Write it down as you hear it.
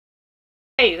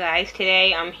Hey you guys,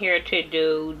 today I'm here to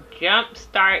do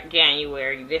Jumpstart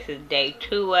January. This is day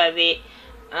 2 of it.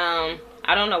 I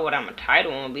don't know what I'm gonna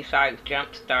title on besides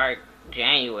Jumpstart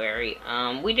January.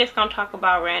 We just gonna talk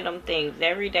about random things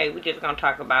every day. We just gonna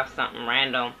talk about something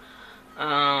random.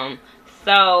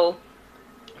 So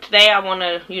today I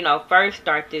wanna, first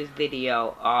start this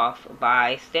video off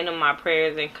by sending my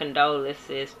prayers and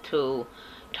condolences to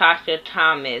Tasha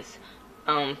Thomas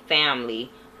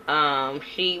family.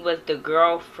 She was the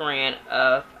girlfriend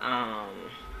of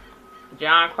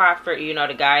John Crawford,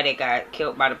 the guy that got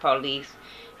killed by the police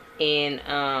in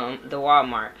the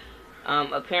Walmart.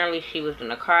 Apparently she was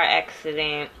in a car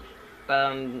accident,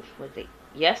 was it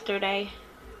yesterday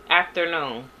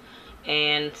afternoon?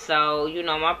 And so,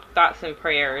 my thoughts and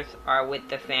prayers are with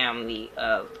the family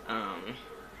of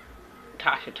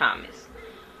Tasha Thomas.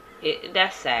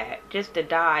 That's sad. Just to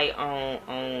die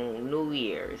on New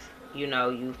Year's. You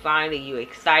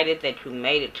excited that you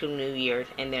made it to New Year's,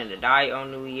 and then to die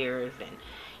on New Year's, and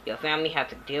your family have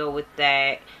to deal with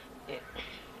that.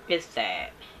 It's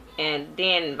sad. And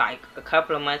then, like, a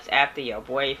couple of months after your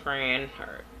boyfriend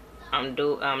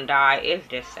died, it's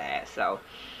just sad. So,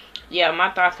 yeah, my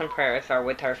thoughts and prayers are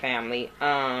with her family.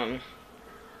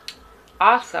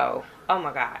 Also, oh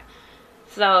my God.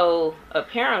 So,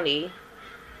 apparently,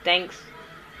 I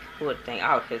was going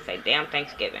to say, damn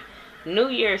Thanksgiving. New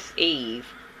Year's Eve,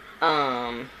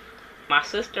 my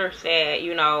sister said,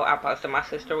 I posted my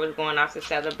sister was going out to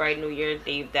celebrate New Year's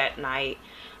Eve that night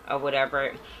or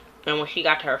whatever. And when she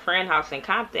got to her friend's house in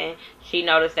Compton, she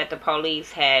noticed that the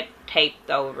police had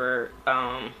taped over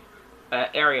an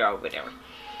area over there.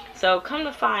 So come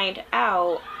to find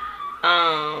out,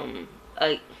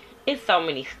 it's so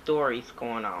many stories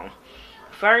going on.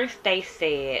 First, they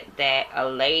said that a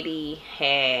little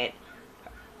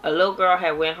girl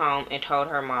had went home and told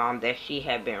her mom that she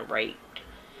had been raped.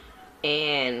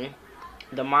 And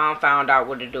the mom found out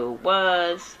what the dude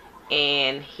was,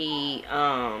 and she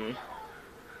went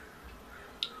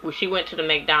to the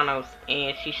McDonald's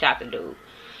and she shot the dude.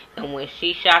 And when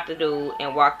she shot the dude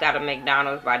and walked out of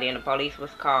McDonald's, by then the police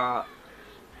was called,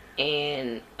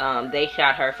 and they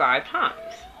shot her 5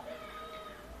 times.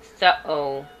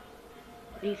 So,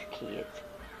 these kids.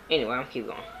 Anyway, I'm keep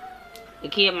going. The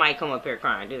kid might come up here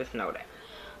crying. Just know that.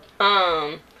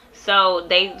 So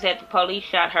they said the police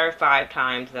shot her 5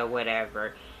 times or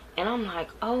whatever. And I'm like,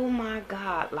 oh my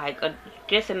God. Like,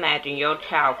 just imagine your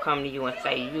child come to you and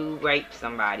say you raped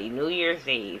somebody New Year's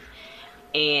Eve.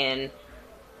 And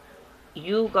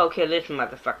you go kill this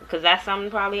motherfucker. Because that's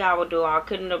something probably I would do. I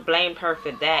couldn't have blamed her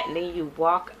for that. And then you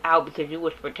walk out because you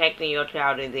was protecting your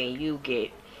child, and then you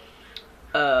get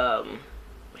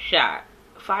shot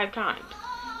 5 times.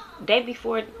 Day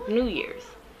before New Year's.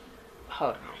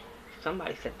 Hold on.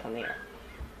 Somebody said something there.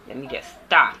 Let me just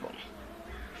stop them.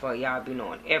 Before y'all be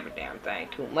knowing every damn thing.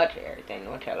 Too much of everything.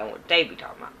 Don't tell them what they be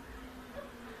talking about.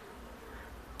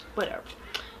 Whatever.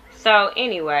 So,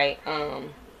 anyway,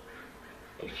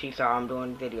 she saw I'm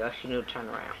doing the video. She knew to turn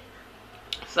around.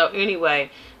 So, anyway,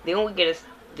 then we get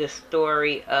the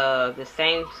story of the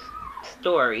same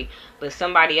story. But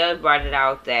somebody else brought it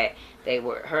out that it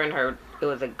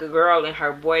was a girl and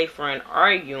her boyfriend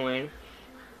arguing,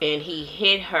 and he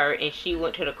hit her, and she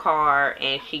went to the car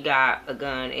and she got a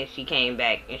gun, and she came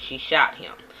back and she shot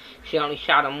him. She only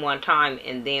shot him 1 time,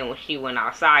 and then when she went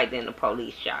outside, then the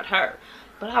police shot her.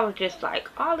 But I was just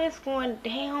like, all this going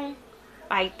down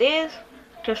like this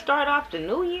to start off the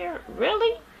new year?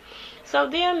 Really? So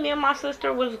then me and my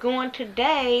sister was going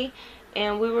today,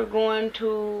 and we were going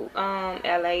to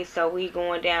LA, so we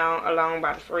going down along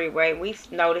by the freeway. We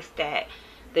noticed that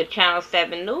the Channel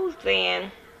 7 news van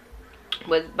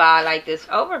was by like this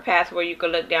overpass where you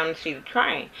could look down and see the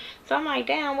train. So I'm like,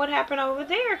 damn, what happened over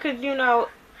there? Because,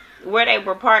 where they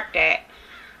were parked at,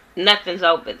 nothing's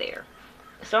over there.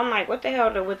 So I'm like, what the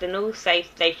hell would the news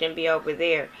station be over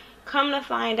there? Come to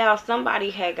find out,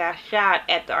 somebody had got shot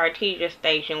at the Artesia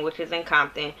station, which is in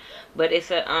Compton. But it's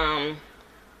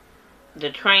the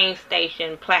train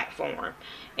station platform,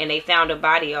 and they found a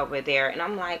body over there. And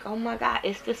I'm like, oh my God,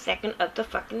 it's the 2nd of the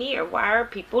fucking year. Why are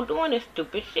people doing this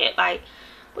stupid shit? Like,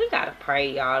 we gotta pray,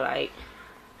 y'all. Like,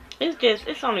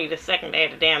 it's only the 2nd day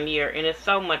of the damn year, and there's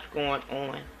so much going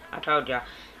on. I told y'all,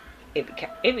 it's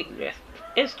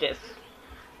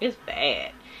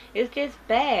bad. It's just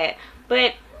bad.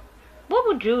 But what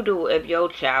would you do if your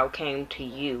child came to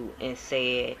you and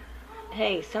said,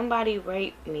 hey, somebody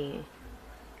raped me?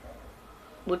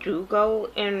 Would you go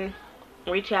and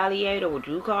retaliate, or would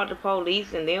you call the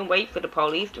police and then wait for the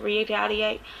police to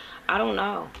retaliate? I don't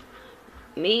know.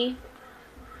 Me,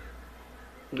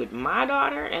 with my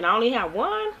daughter, and I only have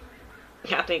one,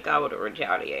 I think I would have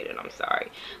retaliated. I'm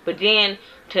sorry. But then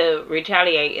to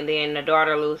retaliate and then the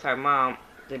daughter lose her mom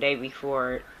the day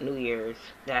before New Year's,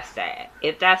 that's sad.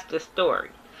 If that's the story.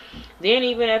 Then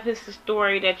even if it's the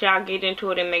story that y'all get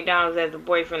into it in McDonald's as a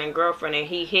boyfriend and girlfriend and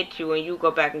he hit you and you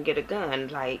go back and get a gun,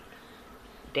 like,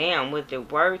 damn, was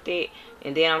it worth it?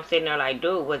 And then I'm sitting there like,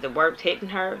 dude, was it worth hitting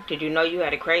her? Did you know you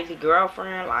had a crazy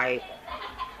girlfriend? Like,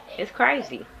 it's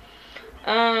crazy.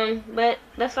 But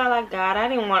that's all I got. I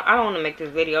don't want to make this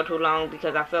video too long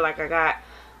because I feel like I got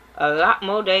a lot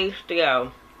more days to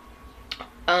go.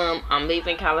 I'm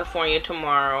leaving California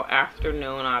tomorrow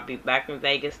afternoon. I'll be back in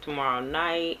Vegas tomorrow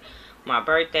night. My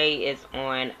birthday is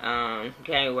on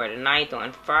January the 9th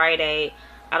on Friday.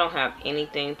 I don't have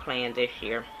anything planned this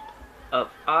year. Of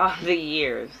all the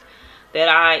years that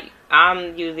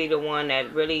I'm usually the one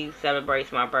that really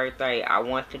celebrates my birthday. I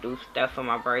want to do stuff for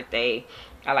my birthday.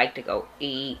 I like to go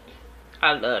eat.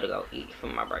 I love to go eat for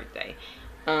my birthday.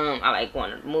 I like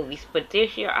going to the movies, but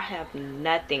this year I have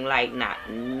nothing, like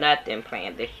nothing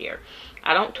planned this year.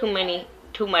 I don't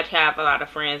too much have a lot of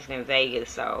friends in Vegas,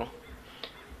 so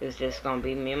it's just gonna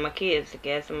be me and my kids. I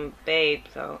guess I'm a babe,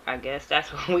 so I guess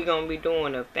that's what we're gonna be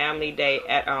doing, a family day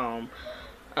at home,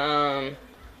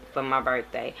 for my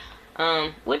birthday,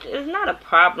 which is not a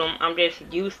problem. I'm just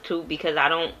used to, because I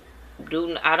don't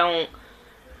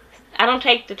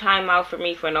take the time out for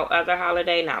me for no other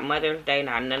holiday, not Mother's Day,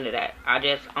 not none of that. I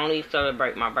just only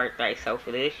celebrate my birthday. So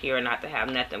for this year not to have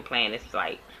nothing planned, it's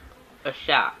like a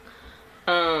shock.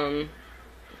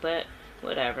 But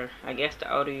whatever. I guess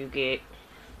the older you get,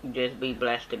 you just be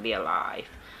blessed to be alive.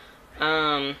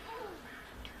 I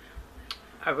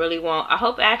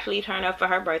hope Ashley turn up for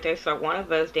her birthday so one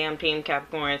of us damn Team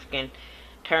Capricorns can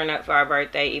turn up for our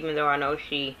birthday, even though I know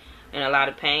she in a lot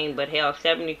of pain. But hell,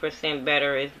 70%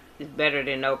 better is better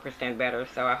than no percent better.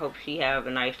 So I hope she have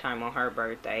a nice time on her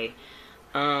birthday.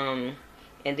 And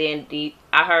then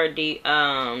I heard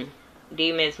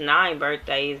Demon's 9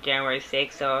 birthday is January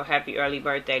 6th, so happy early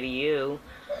birthday to you.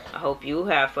 I hope you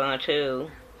have fun too.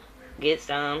 Get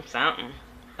something.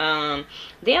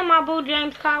 Then my boo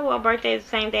James Caldwell birthday is the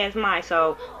same day as mine,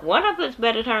 so one of us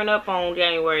better turn up on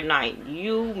January 9th.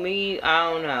 You, me, I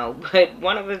don't know, but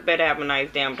one of us better have a nice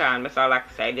damn time. That's all I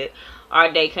can say. That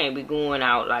our day can't be going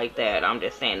out like that. I'm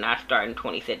just saying, not starting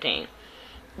 2015.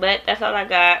 But that's all I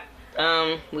got.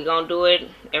 We gonna do it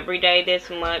every day this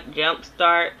month. Jump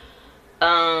start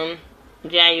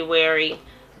January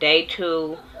day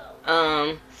 2.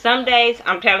 Some days,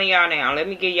 I'm telling y'all now, let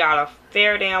me give y'all a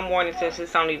fair damn warning since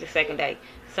it's only the second day.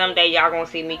 Some day y'all gonna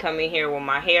see me come in here with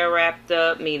my hair wrapped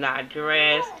up, me not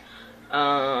dressed.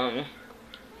 I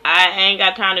ain't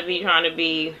got time to be trying to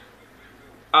be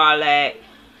all that.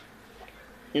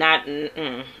 Not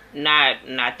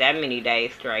that many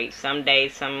days straight. Some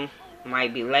days, some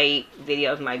might be late.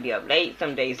 Videos might be up late.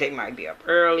 Some days they might be up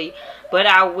early. But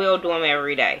I will do them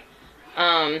every day.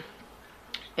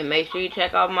 And make sure you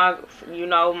check out my,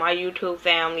 my YouTube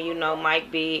family.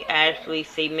 Mike B, Ashley,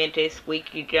 Cemented,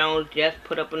 Squeaky Jones just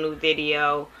put up a new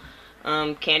video.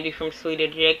 Candy from Sweet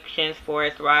Addictions,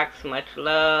 Forest Rocks, Much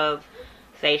Love,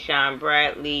 Sayshawn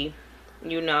Bradley.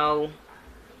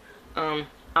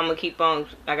 I'm gonna keep on.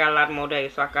 I got a lot more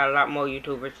days, so I got a lot more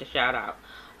YouTubers to shout out.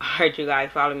 Alright, you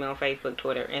guys, follow me on Facebook,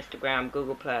 Twitter, Instagram,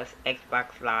 Google+,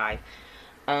 Xbox Live.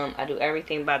 I do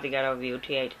everything about the Ghetto View,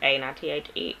 THA, not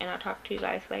THE, and I'll talk to you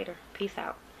guys later. Peace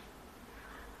out.